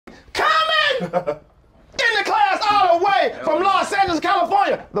In the class all the way from Los Angeles,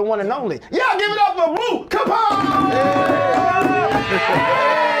 California, the one and only. Y'all give it up for Boo Capone!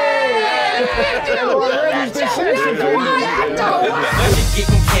 Get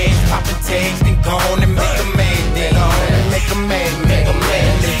them cash, poppin' tags, then go on and make a man, then go on and make a man, make a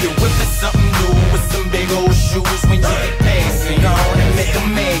man. If you're whipping something new with some big old shoes when you get passing, go on and make a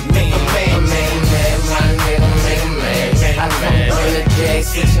man, make a man, make a man, make a man, make a man. Bring the jack,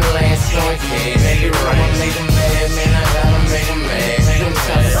 switch your last joint, kid, make it right. Make a man, man, I gotta make a man. Them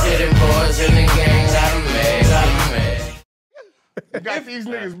top city boys in the gang, gotta make, gotta make. You got these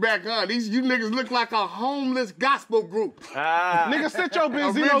niggas back on. You niggas look like a homeless gospel group. Nigga, sit your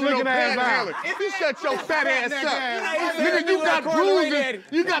Benzino looking ass down. If you shut your fat ass up, nigga, you got bruises.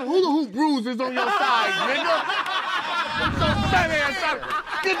 You got hula hoop bruises on your thighs, nigga. Shut your fat ass up.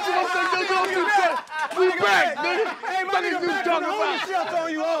 Get you up there, we back, nigga. What is you talking about?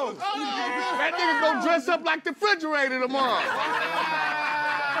 That nigga gonna dress up like the refrigerator tomorrow.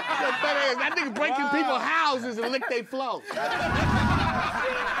 That nigga breaking people's houses and lick their flow.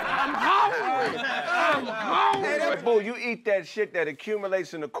 I'm hungry. I'm hungry. Hey, Boo, you eat that shit that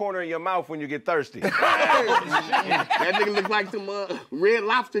accumulates in the corner of your mouth when you get thirsty. That nigga look like them Red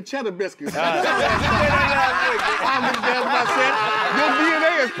Lobster cheddar biscuits. Your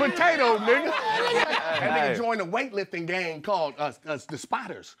DNA is potato, nigga. That nigga joined a weightlifting gang called the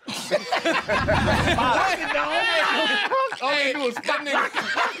Spotters. All they do is spot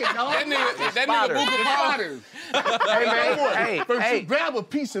that nigga Spotters. Hey, man. First you grab a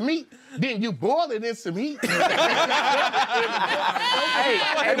piece of meat, then you boil it in some heat. If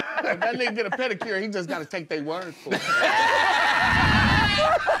that nigga get a pedicure, he just gotta take their word for it.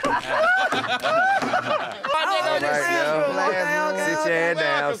 Sit your head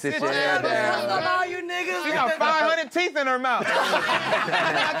down, sit your head down. She got 500 teeth in her mouth.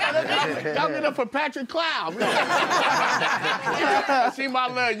 Y'all get up for Patrick Cloud. See, my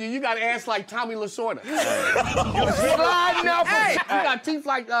love you. You got ass like Tommy Lasorda. Sliding up. Hey. You got teeth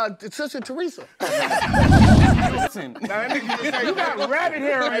like Sister Teresa. Listen, you got rabbit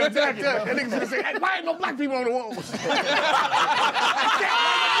hair on your jacket. That nigga's gonna say, hey, why ain't no black people on the walls?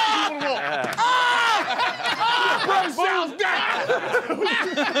 Burn sounds down!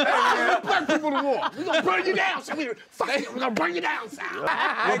 Black people on the wall. We're gonna burn you down, so we're gonna burn you down, Sal.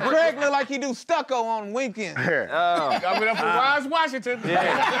 Hey, Greg look like he do stucco on weekend. Coming up from Rise, Washington.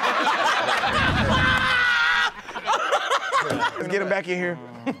 Let's get him back in here.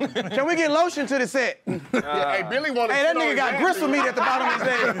 Can we get lotion to the set? Hey, Billy wanted to Hey, that nigga got gristle meat at the bottom of his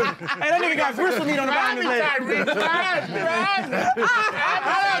head. Hey, that nigga got gristle meat on the bottom of his head.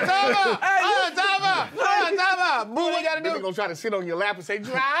 Boo, what you gotta do? They're gonna try to sit on your lap and say,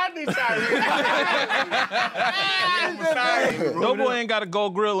 "Try me, No boy ain't got a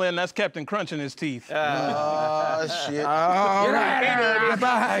gold grill in. That's Captain Crunch in his teeth. Oh, shit.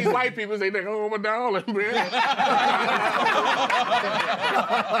 These white people say, "Oh, my darling, man."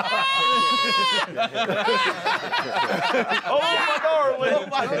 Oh, my darling.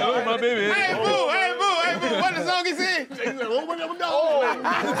 Oh, my baby. Hey, Boo, what the song he said? He said, "Oh, my darling."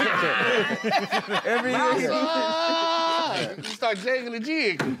 Every You start jiggling the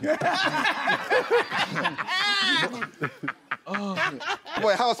jig.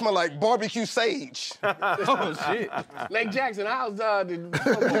 Boy, house smell like barbecue sage. Oh, shit. Lake Jackson, how's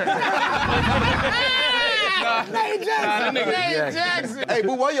Lake Jackson. Hey,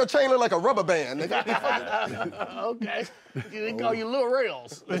 boo, why your chain look like a rubber band, nigga? Okay. They call you little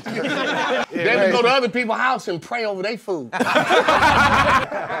rails. Then we go to other people's house and pray over their food.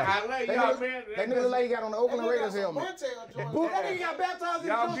 I love y'all, man. That nigga like he got on the Oakland Raiders helmet. Boo, that nigga got baptized in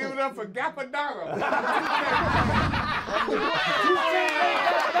y'all give it up for Gapadara.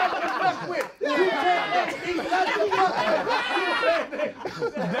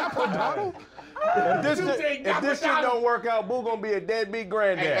 If this shit don't work out, Boo gonna be a deadbeat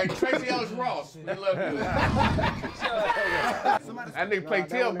granddad. Hey, Tracy Ellis Ross, we love you. That nigga play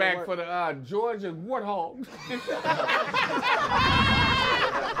tailback for the Georgia Warthogs.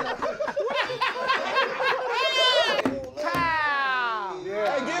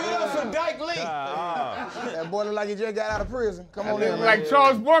 Hey, give it up for Dyke Lee. That boy look like he just got out of prison. Come on in, man. Like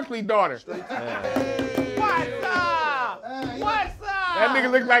Charles Barkley's daughter. What's up? That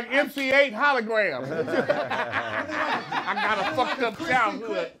nigga look like MC8 hologram. I got a fucked up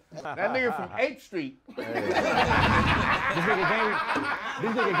childhood. That nigga from 8th Street. This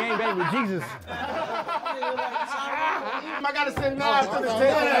nigga gang bang with Jesus. I gotta sit down to the table.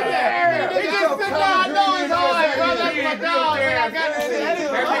 Yeah. He just sit down. I know it's hard, brother. But no, man, I got to sit.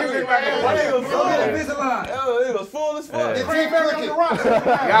 It was full as fuck.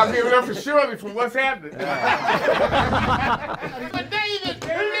 Y'all give it up for Shirley from what's happening. But David,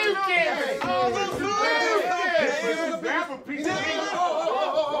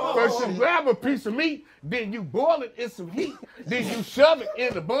 First you grab a piece of meat, then you boil it in some heat, then you shove it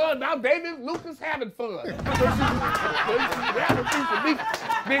in the bun. Now David Lucas having fun. First you grab a piece of meat,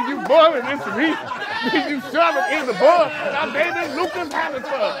 then you boil it in some heat, then you shove it in the bun. Now David Lucas having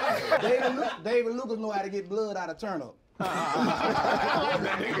fun. David Lucas know how to get blood out of turnip.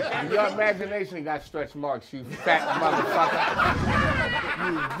 Your imagination got stretch marks, you fat motherfucker.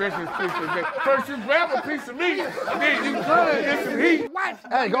 You vicious piece of meat. First you grab a piece of meat, then you turn it into some heat. What?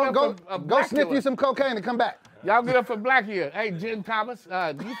 Hey, go sniff you some cocaine and come back. Y'all get up for Black here. Hey, Jim Thomas,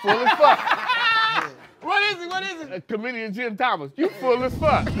 you full as fuck. What is it? Comedian Jim Thomas, you full as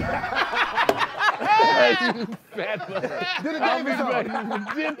fuck. Hey, you fat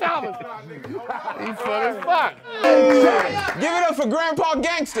motherfucker. Jim Thomas, he full as fuck. Give it up for Grandpa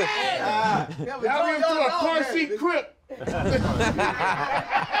Gangster. Y'all get to a car seat crip.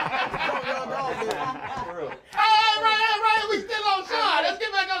 Right, we still on Sean. Let's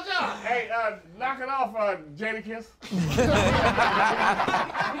get back on Sean. Hey, knock it off, Jadakiss.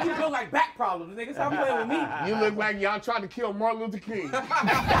 You look like back problems, nigga. Stop playing with me. You look like y'all tried to kill Martin Luther King.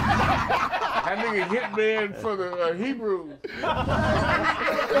 That nigga hit man for the Hebrews. That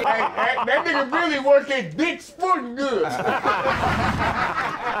nigga really worked at Dick's Sporting Goods.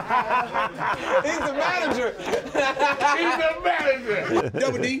 He's the manager. He's the manager.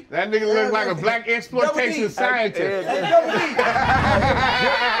 Double D. That nigga look like a black exploitation scientist.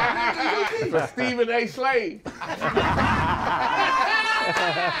 For Stephen A. Slade.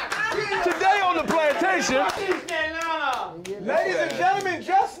 Today on the plantation. Ladies and gentlemen,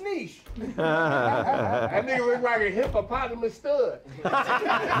 just niche. That nigga look like a hippopotamus stud.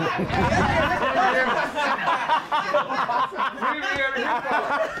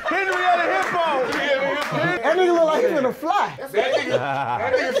 Henrietta Hippo. That nigga look like he's gonna fly.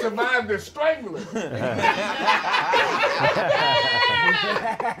 That nigga survived the strangling.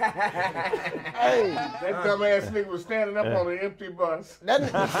 Hey, That dumbass nigga was standing up on an empty bus. that Y'all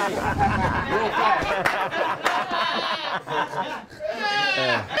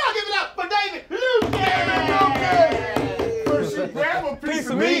give it up for David Lucas! First you grab a piece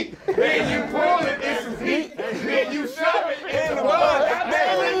of meat, then you boil it in some heat, then you shove it in the bun.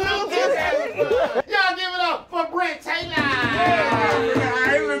 David Lucas! Y'all give it up for Brent Taylor!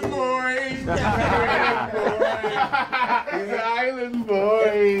 Island boy! He's an island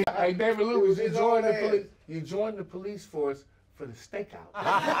boy! Hey, David Lucas, you joined the police force for the stakeout.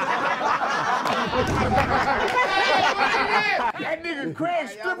 That nigga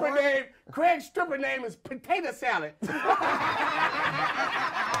Craig's stripper name is Potato Salad.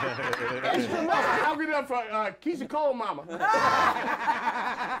 I'll get up for Keisha Cole Mama.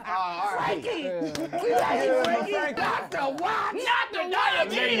 Frankie! Not the what? Not the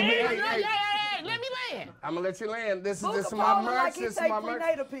let me land. I'm gonna let you land. This is my merch. This is my merch.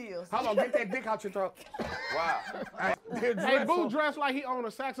 Hold on, get that dick out your throat. Wow. Hey, Boo dressed like he owned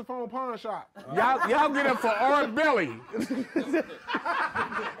a saxophone pawn shop. Y'all get up for Art Belly.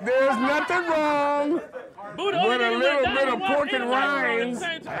 There's nothing wrong with a little bit of pork and rinds.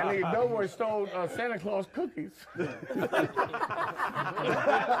 And he nowhere stole Santa Claus cookies. Get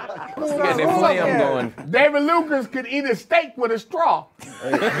that flame going. David Lucas could eat a steak with a straw.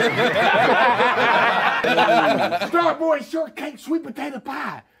 Starboy shortcake, sweet potato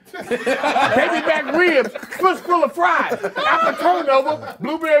pie. Baby back ribs, push full of fries. Apple turnover,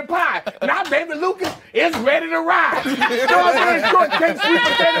 blueberry pie. Now David Lucas is ready to ride. Strawberry shortcake, sweet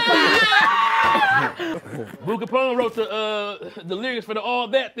potato pie. Boo KAPONE wrote the lyrics for the All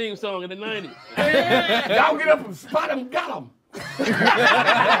That theme song in the 90s. Y'all get up and spot him, got him.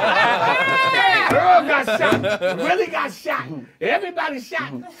 Earl got shot, Willie got shot, everybody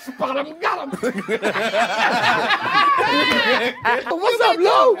shot, spot him, got him. What's up,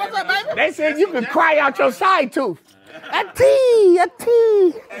 Lou? What's up, baby? They said you could cry out your side tooth. A T.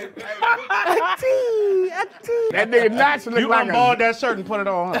 That nigga Notch look You like unballed that shirt and put it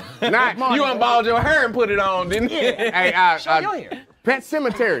on, huh? You unballed your hair and put it on, didn't you? Hey, Show your hair. Pet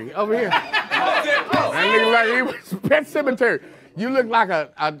Cemetery over here. That nigga like he was Pet Cemetery. You look like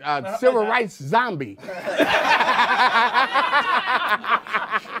a civil rights zombie.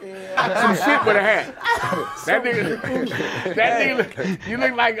 Some shit with a hat. That nigga, you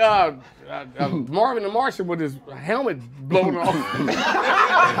look like Marvin the Martian with his helmet blown off.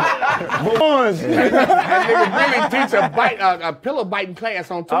 That nigga really teach a pillow biting class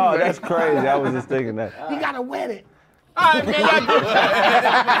on Tuesday. Oh, that's crazy. I was just thinking that. You gotta wet it. He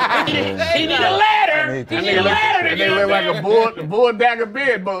need a ladder. He need a ladder to They get look up like there. a bull dagger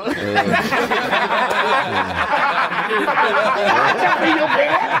bed bug. I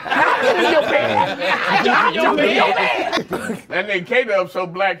jump in your bed. That nigga K-Dub so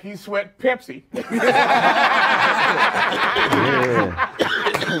black he sweat Pepsi.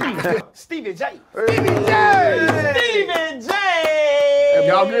 Stevie J. Stevie J. Stevie J.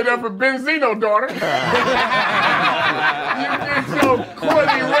 Y'all get up for Benzino, daughter. You get your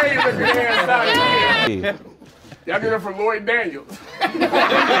Courtney Ray looking ass out of here. Y'all get up for Lloyd Daniels.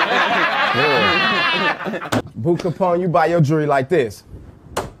 Boo Capone, you buy your jewelry like this.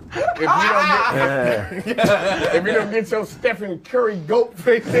 If you don't get your Stephen Curry goat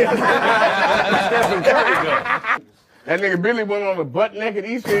face in. Stephen Curry goat. That nigga Billy went on a butt naked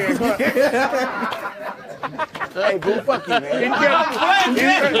Easter egg hunt. Hey, Boo, fuck you, man. He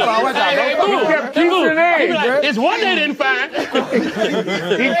kept keeping eggs. It's one they didn't find. He keeps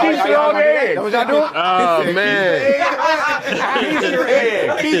all the eggs. That what y'all doing? Oh, man. Easter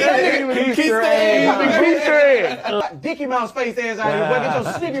egg. Easter egg. Dickie Mouse face ass out of here, boy. Get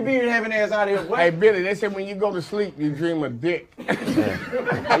your snicker beard having ass out of here, boy. Hey, Billy, they said when you go to sleep, you dream of dick. You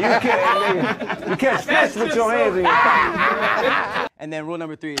catch fish with your hands in your pocket. And then rule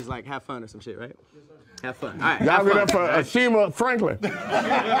number 3 is like have fun or some shit, right? Have fun. All right. Y'all get up for Ashima Franklin.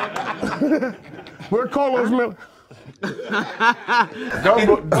 Where Carlos Miller?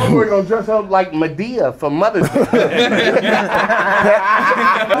 Don't gonna dress up like Medea for Mother's Day.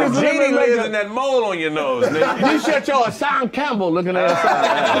 Genie lives in that mole on your nose, nigga. You shut your Sam Campbell looking at us.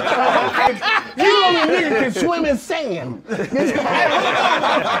 You only nigga can swim in sand.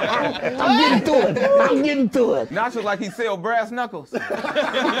 I'm getting to it. Nacho like he sell brass knuckles.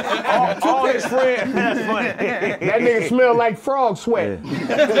 All his friends. That nigga smell like frog sweat.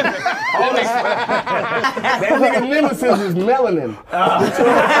 That nigga nemesis is melanin. I'm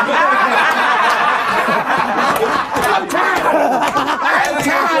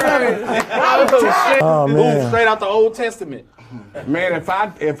tired of it. Oh man. Straight out the Old Testament. Man, if I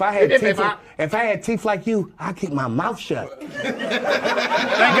had teeth like you, I'd keep my mouth shut. Thank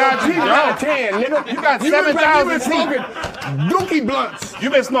God you got 10, nigga. You got 7,000 teeth. Dookie blunts. You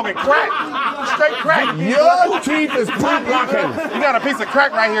been smoking crack? Straight crack. Your teeth is pop locking. You got a piece of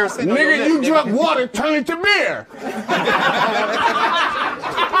crack right here sitting on your Nigga, you lip. drunk water, turn it to beer.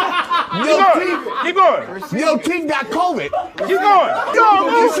 Keep going. Your teeth got COVID. Keep going. Go on,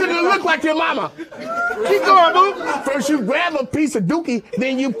 You boo. shouldn't look like your mama. Keep going, boo. First you grab a piece of dookie,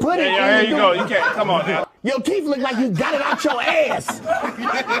 then you put it in Here the you go. dookie. You can't. Come on now. Your teeth look like you got it out your ass.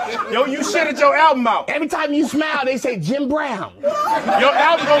 Yo, you shitted your album out. Every time you smile, they say Jim Brown. Your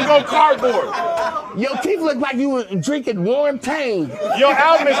album gonna go cardboard. Your teeth look like you were drinking warm Tang. Your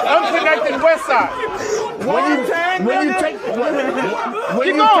album is Unconnected West Side.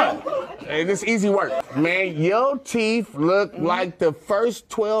 Keep going. Hey, this is easy work. Man, your teeth look like the first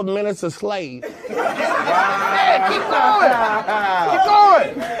 12 minutes of Slave. Yeah, keep going. Keep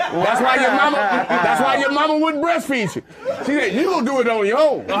going. That's why your mama wouldn't breastfeed you. She said, you gonna do it on your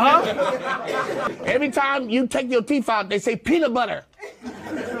own. Every time you take your teeth out, they say peanut butter.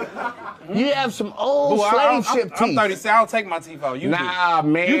 You have some old slave ship teeth. I'm 37. I don't take my teeth out. You Nah,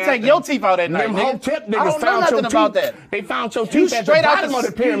 man. You take your teeth out at night, Them nigga. Hotep I niggas don't know found nothing your about teeth. that. They found your You teeth at the straight out bottom of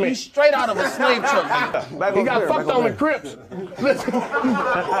the pyramid. You straight out of a slave truck. Nigga. He got fucked on the Crips. Listen.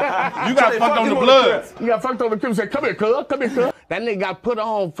 You got fucked on the blood. You got fucked on the Crips. Said, come here, cuz. Come here, cuz. That nigga got put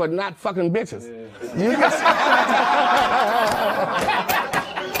on for not fucking bitches. You got...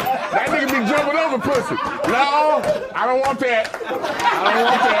 That nigga be jumping over pussy. No, I don't want that. I don't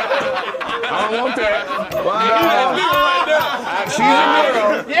want that. I don't want that. She's a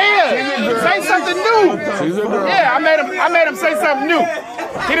girl. Yeah. She's a girl. Say something new. She's a girl. Yeah, I made him say something new.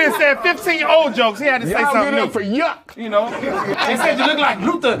 He didn't say 15 old jokes. He had to say Y'all something get new. up for yuck. You know, they said you look like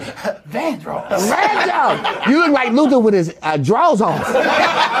Luther Vandross. Vandross. You look like Luther with his drawers off.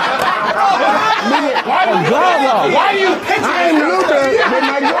 Why do you picture I am Luther with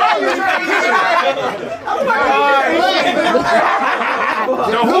my drawers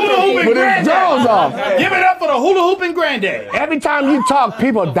The hula hooping with his drawers granddad. off. Give it up for the hula hooping granddad. Every time you talk,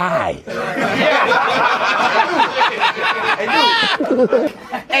 people die.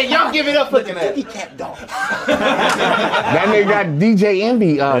 Hey, y'all give it up for the Kitty cat dog. That nigga got DJ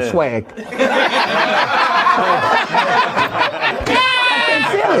Envy swag. I can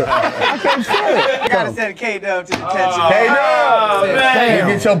feel it. I can't feel it. You gotta send K-Dub to detention. K-Dub! You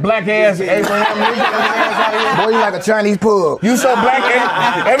get your black ass Abraham Lincoln ass out here. Boy, you like a Chinese pug. You so black.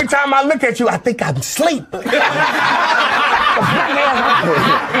 Every time I look at you, I think I'm asleep.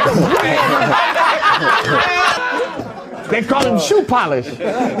 They call him shoe polish.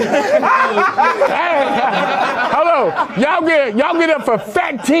 Hello, y'all get up for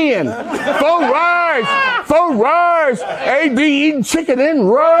Fat 10. 4 rice. AD eating chicken and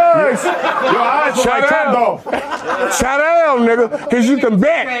rice. Yo, shut down, nigga, cause you can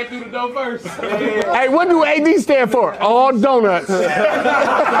bet. Hey, what do AD stand for? All donuts. Now,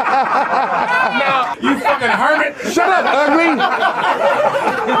 you fucking hermit. Shut up, ugly.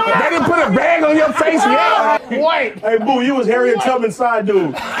 They didn't put a bag on your face yet. White. Hey, boo, you was Harriet Tubman side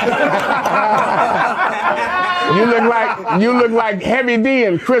dude. You look like Heavy D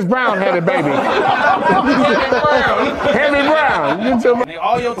and Chris Brown had a baby. Heavy Brown.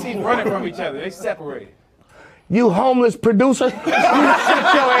 All your teeth running from each other. They separated. You homeless producer. You shut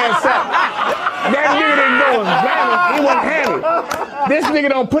your ass up. That nigga didn't go and he wasn't having it. This nigga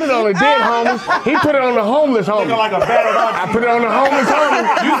don't put it on the dead homeless. He put it on the homeless homeless. Like a battle I put it on the homeless homeless.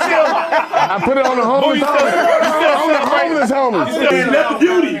 You still? I put it on the homeless homeless. On the homeless homeless. That's the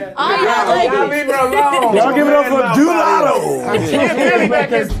beauty. Y'all leave her alone. Y'all give it up for Dulato.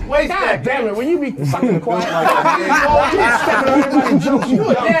 God damn it, when you be fucking quiet. You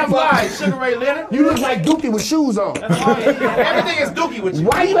a damn lie, Sugar Ray Leonard. You look like Dookie with shoes on. Everything is Dookie with you.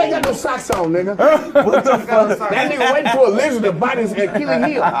 Why you ain't got no socks on, nigga? That nigga waiting for a lizard to bite his Achilles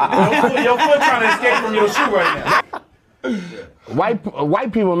heel. Your foot trying to escape from your shoe right now.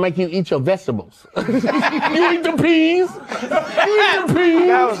 White people make you eat your vegetables. You eat the peas. You eat the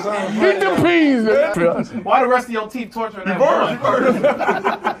peas. Eat the peas. Why the rest of your teeth torturing that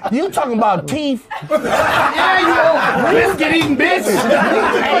bird? You talking about teeth? Yeah, you biscuit eating bitch.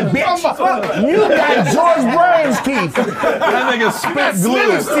 Hey, bitch. You got George Burns teeth. That nigga spit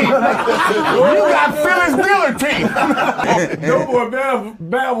glue. You got Phyllis Diller teeth. No more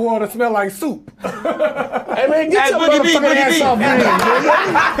bad water smell like soup. Hey man, get your motherfucking ass off me, nigga.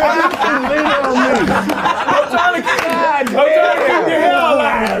 I'm trying to keep your hair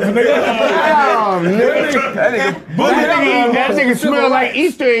alive, nigga. That nigga smell like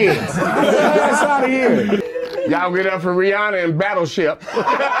Easter eggs. Get your ass out of here. Y'all get up for Rihanna and Battleship.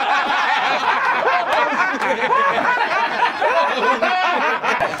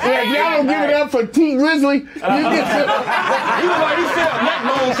 Yeah, if y'all don't give it up for T Grizzly, you get to.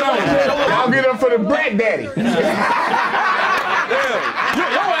 Y'all get up for the Brat Daddy.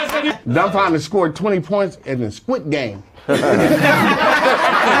 Dumbfounded scored 20 points in the Squid Game.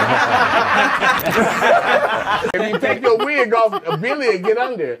 If you take your wig off, Billy will get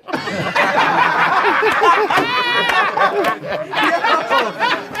under it.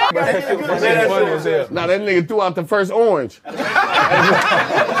 Now that nigga threw out the first orange. What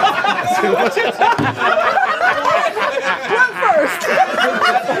first?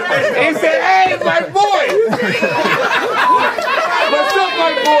 He said, "Hey, my boy." What's up,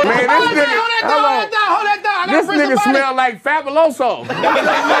 my boy? Man, this nigga. Hold that down. This nigga smell like Fabuloso.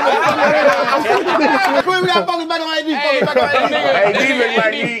 We got focus back on AD. Hey, he look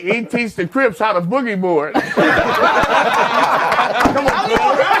like he teach the Crips how to boogie board. Come on,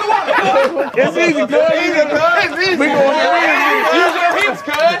 it's easy, cuz. It's easy. We going to use your hips,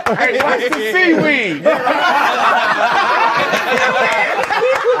 cuz. Hey, watch the seaweed.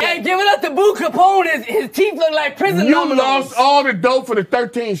 Hey, give it up to Boo Capone. His teeth look like prison You lost all the dope for the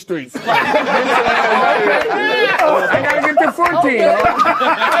 13th Streets. I gotta get to 14.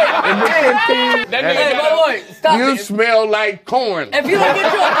 Hey, boy, stop You smell like corn. If you don't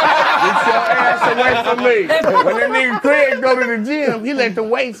get your ass away from me. When that nigga Craig go to the gym, he let the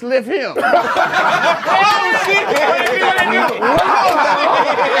weights lift him. Oh, shit.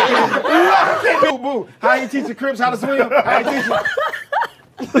 Boo, boo. How you teach the Crips how to swim? How you teach them?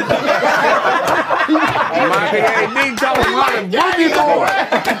 My nigga ain't talking about a boogie board.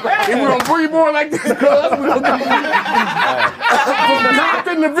 If we don't boogie board like this, cuz we gonna get from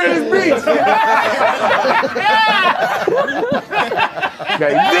Compton to Venice Beach.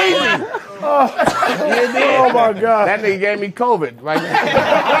 Okay, easy. Oh my God. That nigga gave me COVID right now.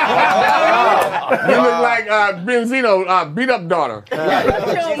 You look like Benzino, beat up daughter.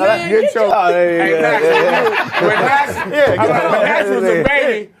 Get your. Hey, when Max was a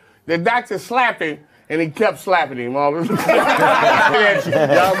baby, the doctor slapped him. And he kept slapping him. Y'all get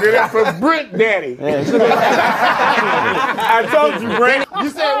up for Brick Daddy. I told you, Brick. You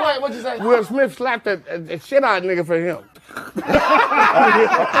said what? What'd you say? Will Smith slapped the shit out of nigga for him.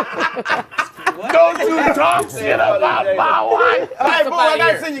 Don't you talk shit about my wife. Hey, boo, I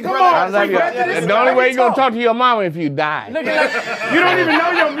gotta see you, Come brother. on. The only way you gonna talk to your mama if you die. You don't even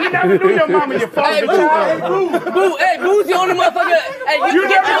know you never knew your mama, your foster child. Boo's the only motherfucker. Hey, You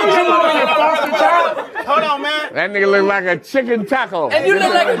never knew your mama, your foster child. Hold on, man. That nigga look like a chicken taco. And you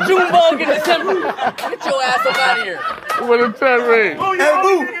look like a June bug in December. Get your ass up out of here. With a tongue ring. Hey,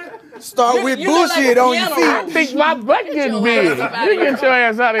 boo. Start with bullshit on your feet. I think my butt getting big. You get your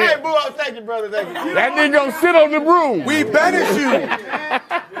ass out of Hey, here. boo, I'll take you, brother. Thank you. That nigga gonna sit on the broom. We banish you.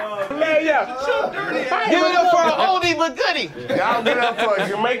 Man, yeah. Give it up for an oldie but goodie. Y'all get up for a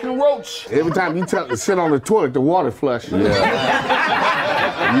Jamaican roach. Every time you tell to sit on the toilet, the water flush. Yeah.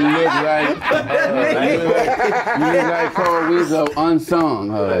 You look like Carl Weasel unsung,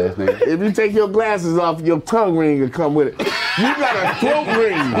 her ass nigga. If you take your glasses off, your tongue ring will come with it. You got a throat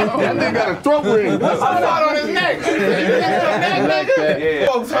ring. That nigga got a throat ring. What's on his neck?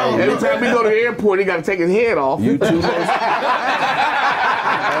 Every time we go to the airport, he got to take his head off. You too.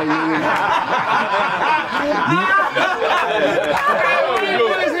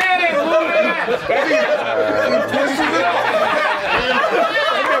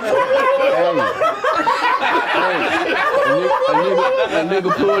 A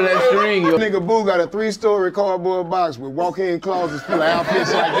nigga pull that string. Nigga Boo got a 3-story cardboard box with walk-in closets full of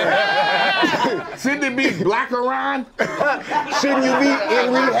outfits like that. Shouldn't it be black around? Shouldn't you be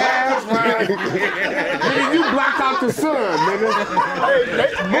in rehab? Nigga, you block out the sun, nigga.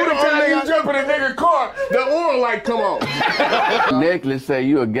 Every time you jump in a nigga car, the oil light come on. Necklace say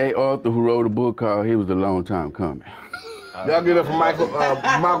you a gay author who wrote a book called He Was a Long Time Coming. Y'all get up for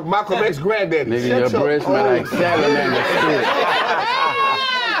Malcolm X granddaddy. Nigga, your breast smell like salamander shit.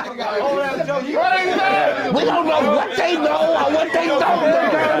 We don't know what they know or what they don't know.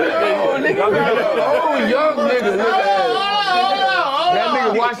 Oh, young nigga. That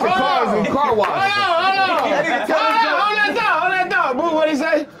nigga wash the cars in car wash. Hold that dog. Boo, what'd he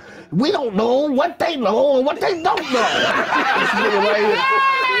say? We don't know what they know and what they don't know. This nigga right here.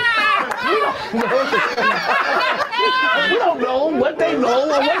 We don't know what they know or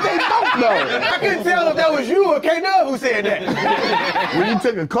what they don't know. I couldn't tell if that was you or K-Dub who said that. When you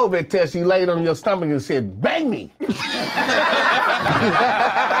took a COVID test, you laid on your stomach and said, bang me.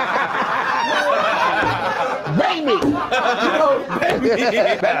 Bang me. That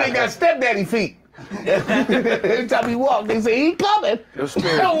nigga got stepdaddy feet. Every time he walked, they say, he coming.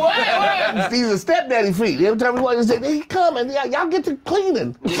 What? These are stepdaddy feet. Every time he walked, they say, he coming. Y'all get to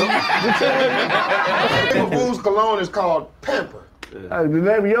cleaning. Boo's cologne is called Pamper. The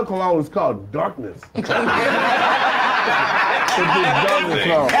name of your cologne is called Darkness. Hey,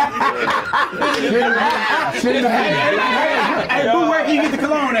 Boo, where can you get the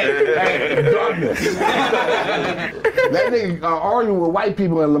cologne at? Darkness. That nigga arguing with white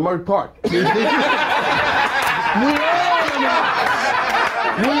people in Lamert Park. We are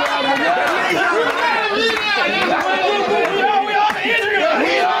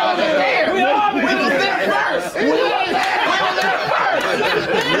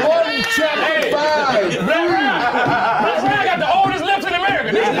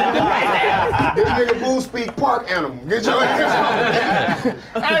Nigga Boo speak park animal. Get your ass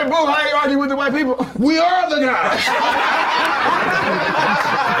on. Hey, Boo, how you argue with the white people? We are the guys.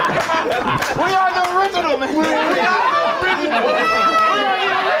 We are the original, man. We are the original.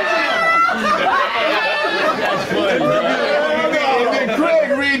 That's funny. Then Craig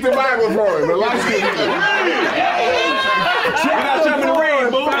read the Bible for him. You're not jumping the rain,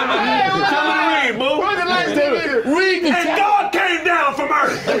 Boo. Jumping the rain, Boo. Read the And God came down from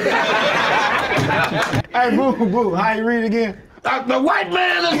earth. Hey, Boo, how you read again? The white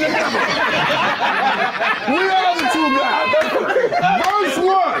man is the devil. We are the two guys. Verse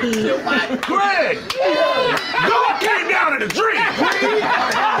 1. Greg. God came down in a dream.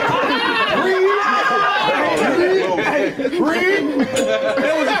 Read.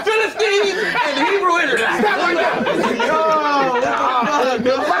 There was the Philistines and the Hebrew Israelites. Stop right there.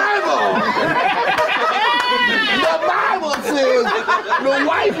 The Bible. The Bible says the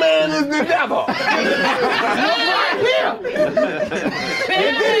white man is the devil. Right here.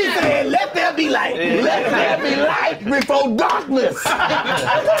 And then he said, let there be light. Let there be light before darkness. I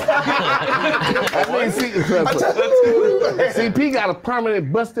mean, CP got a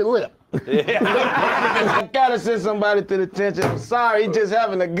permanent busted lip. I gotta send somebody to detention. I'm sorry, he's just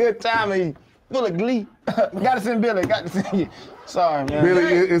having a good time and he's full of glee. Gotta send Billy, got to send you. Sorry, man. Billy,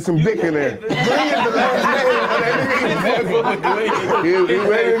 it's some dick in there. Glee is the last name. He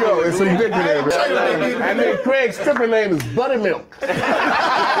ready to go. It's some dick in there, man. And then Craig's stripper name is Buttermilk. We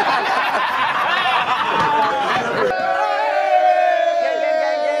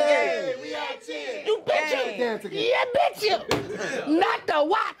out here. chance again. Yeah, bet you. Not the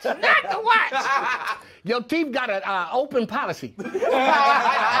watch. Not the watch. Your teeth got an open policy. Open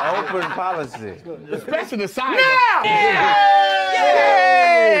policy. Especially the side. Yeah!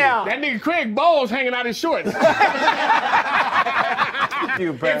 Yeah! That nigga Craig balls hanging out his shorts.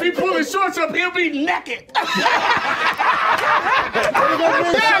 If he pull his shorts up, he'll be naked.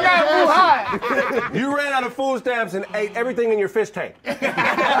 You ran out of food stamps and ate everything in your fish tank.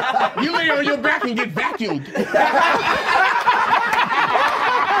 You lay on your back and get vacuumed.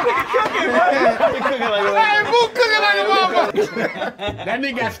 That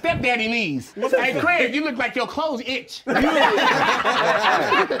nigga got stepdaddy knees. Hey, Craig, you look like your clothes itch. You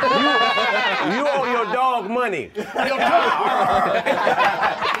owe your dog money. You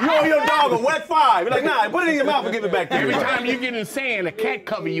owe your dog a wet five. You're like, nah, put it in your mouth and give it back to me. Every time you get in sand, a cat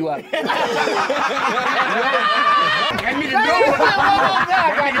cover you up. That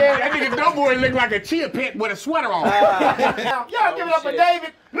nigga Doughboy look like a chia pet with a sweater on. Y'all give it up for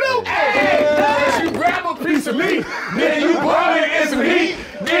David Lucas. Hey, you grab a piece of meat, then you boil it in some heat,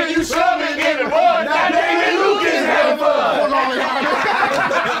 then you shove it in the mud. Now David Lucas having fun.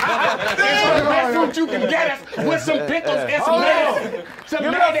 It's the best fruit you can get us with some pickles and some lettuce. Some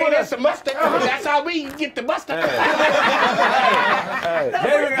mayonnaise and some mustard. That's how we get the mustard.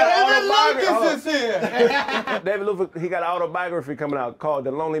 David Lucas is here. David Lucas, he got an autobiography coming out called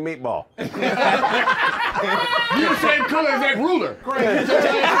The Lonely Meatball. You the same color as that ruler.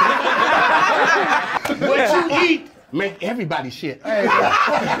 What you eat make everybody shit. Hey.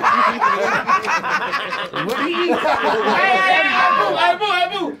 What do you eat? Hey,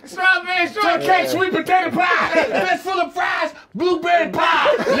 boo. Strawberry shortcake, sweet potato pie. Fist full of fries, blueberry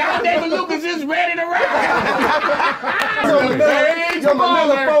pie. Now David Lucas is ready to ride.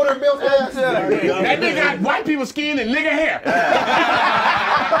 That nigga got white people skin and nigga hair.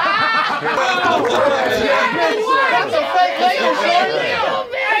 That's a fake lady,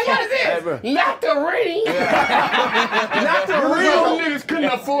 what is this? Not the ring. Not the real niggas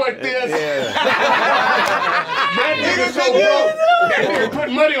couldn't afford this. That nigga so broke. That nigga put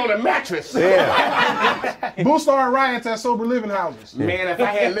money on a mattress. Boo started riots at sober living houses. Man, if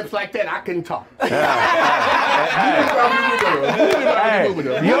I had lips like that, I couldn't talk.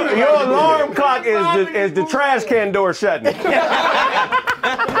 Your alarm clock is the trash can door shutting.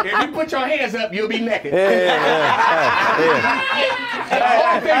 If you put your hands up, you'll be naked. Hey. Get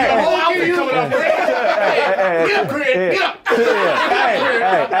up, Craig. Get up.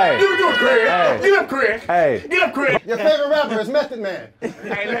 Get up, Craig. Get up, Craig. Your favorite rapper is Method Man.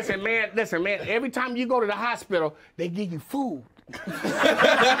 Hey, listen, man. Every time you go to the hospital, they give you food. What? You go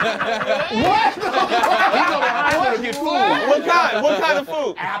to the hospital to get food. What kind? What kind of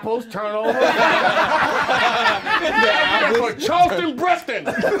food? Apples, turnovers. For Charleston Preston.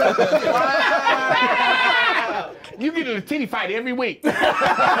 You get in a titty fight every week. A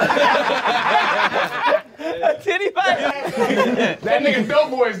titty fight? That nigga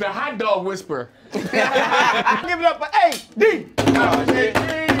Doughboy is the hot dog whisperer. Give it up for A.D.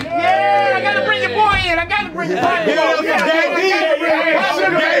 Yeah, I gotta bring your boy in.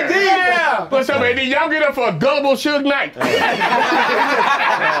 What's up, AD? Y'all get up for a gullible Suge Knight. Y'all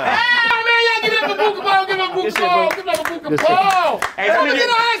get up for Boo Capone. Give up Boo Capone. Give up Boo Capone. Hey, can I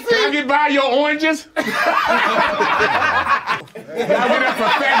get by your oranges? Y'all get up for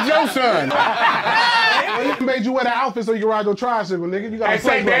Fat Joe's son. They made you wear that outfit so you can ride your tricycle, nigga. You gotta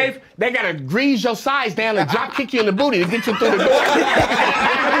say, Dave, they gotta grease your size down and drop kick you in the booty to get you through the door.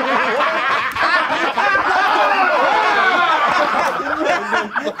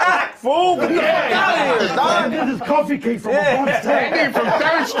 Fool! This is coffee cake from a bunch That nigga from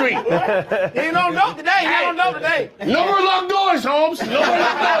 3rd Street. He don't know today. No more locked doors, Holmes. No more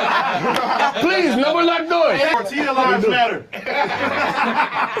locked doors. Please, no more locked doors. Tortilla lives matter.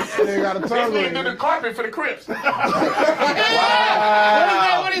 They got a tongue. This nigga do the carpet for the Crips. What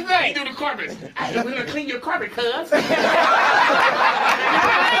do you think? He do the carpet. Hey, we're gonna clean your carpet, cuz.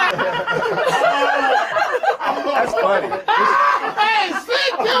 That's funny. Hey,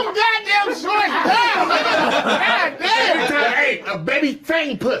 sit them goddamn shorts down, nigga. God damn. Hey, a baby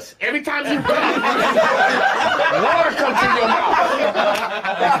fang puss. Every time you put it, water comes through your mouth.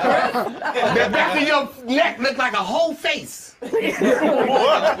 The back of your neck look like a whole face.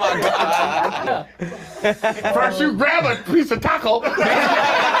 Oh my God. First you grab a piece of taco.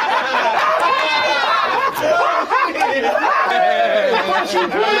 First you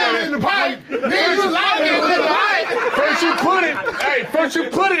put it in the pipe, then you lock it in the pipe. First you put it. Hey, first you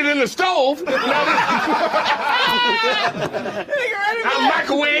put it in the stove.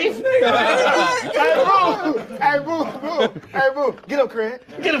 Microwave. Hey, boo. Get up, Craig.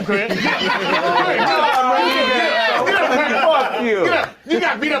 Get him, Craig. Get up. Fuck you. Get up. You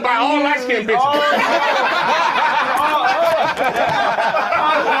got beat up by all light-skinned bitches.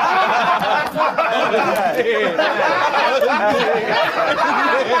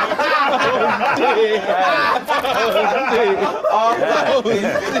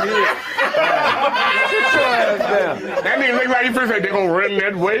 That nigga look like he first like they gonna run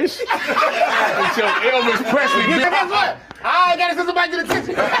that waist until Elvis Presley. Guess what? I gotta send somebody to the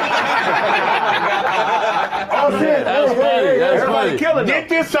kitchen. Oh shit, that's funny. That's funny. Get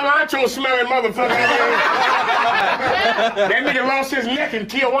this cilantro smelling motherfucker. That nigga lost his neck in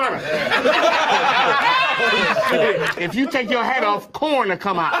Tijuana. If you take your hat off, corn will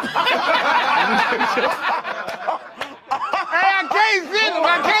come out. Hey, I can't send him.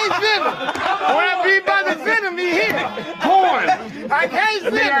 When I be about to send him, he hit it. Corn. I can't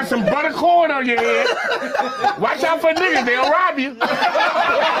send They got him. some butter corn on your head. Watch out for niggas, they'll rob you.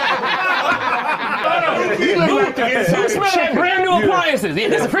 You look like the inside Smell like brand new appliances. Yeah,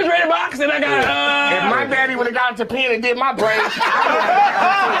 this refrigerator box, and I got. If my daddy would have gone to Japan and did my braids, and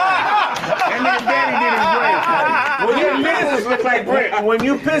then daddy did his braids. Well, your nipples look like bread. When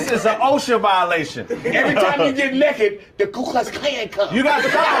you piss, it's an OSHA violation. Every time you get naked, the Ku Klux Klan comes. You got the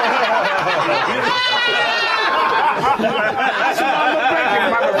power.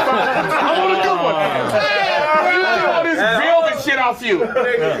 I want a good one. You do all this velvet shit off you. He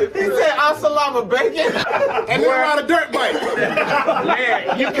said, "Assalamu bacon," and then ride a dirt bike.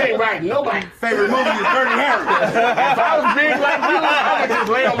 Man, you can't ride nobody. Favorite movie is Dirty Harry. If I was big like you, I would just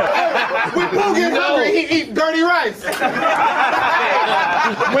lay on my. When Boo gets hungry, he eats dirty rice.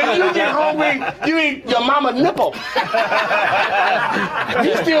 When you get hungry, you eat your mama's nipple.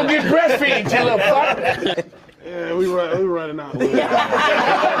 You still get breastfeed, you little fuck. Yeah, we running out. No, you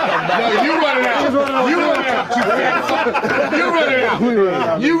running out. You running out. You running out.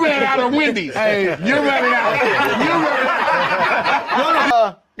 You ran out of Wendy's. Hey, you're running out. You running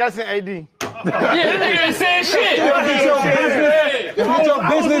out. Gotta say AD. Yeah, that nigga ain't saying shit. Get your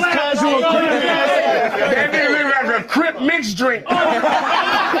business casual. That nigga look like a Crip mixed drink.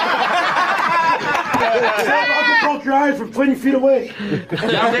 I broke your eyes from 20 feet away.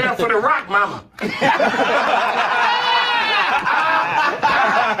 Y'all get up for the rock, mama.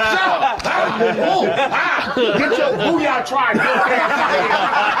 Get your booyah tried.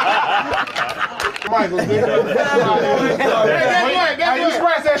 Michael, nigga. Hey, you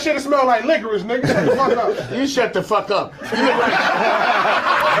scratch that shit and smell like licorice, nigga. Shut the fuck up. You shut the fuck up. You look like.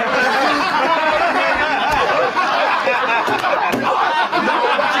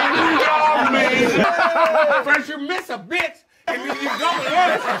 First you miss a bitch, and then you go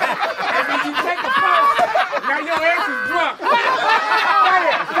and then you take a pulse. Now your ass is drunk.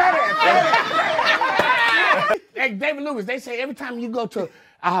 Hey, David Lewis, they say every time you go to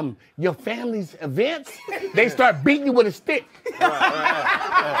your family's events, they start beating you with a stick.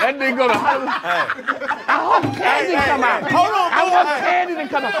 That nigga go to Hollywood. I hope Candy come out. Hold on, I want Candy to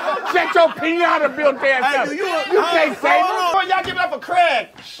come out. Shut your pinata built ass up. You can't say Oh, y'all give it up for Craig.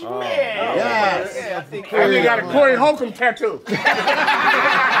 Yes. That nigga got a Corey Holcomb tattoo.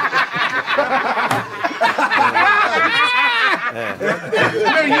 You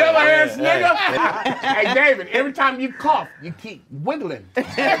yellow ass nigga. Hey, David, every time you cough, you keep wiggling.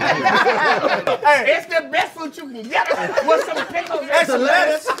 It's the best food you can get with some pickles and some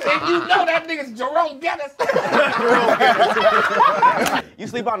lettuce. And you know that nigga's Jerome Dennis. You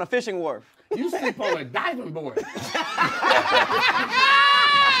sleep on a fishing wharf. You sleep on a diving board.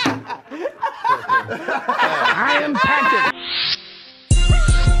 I am Patrick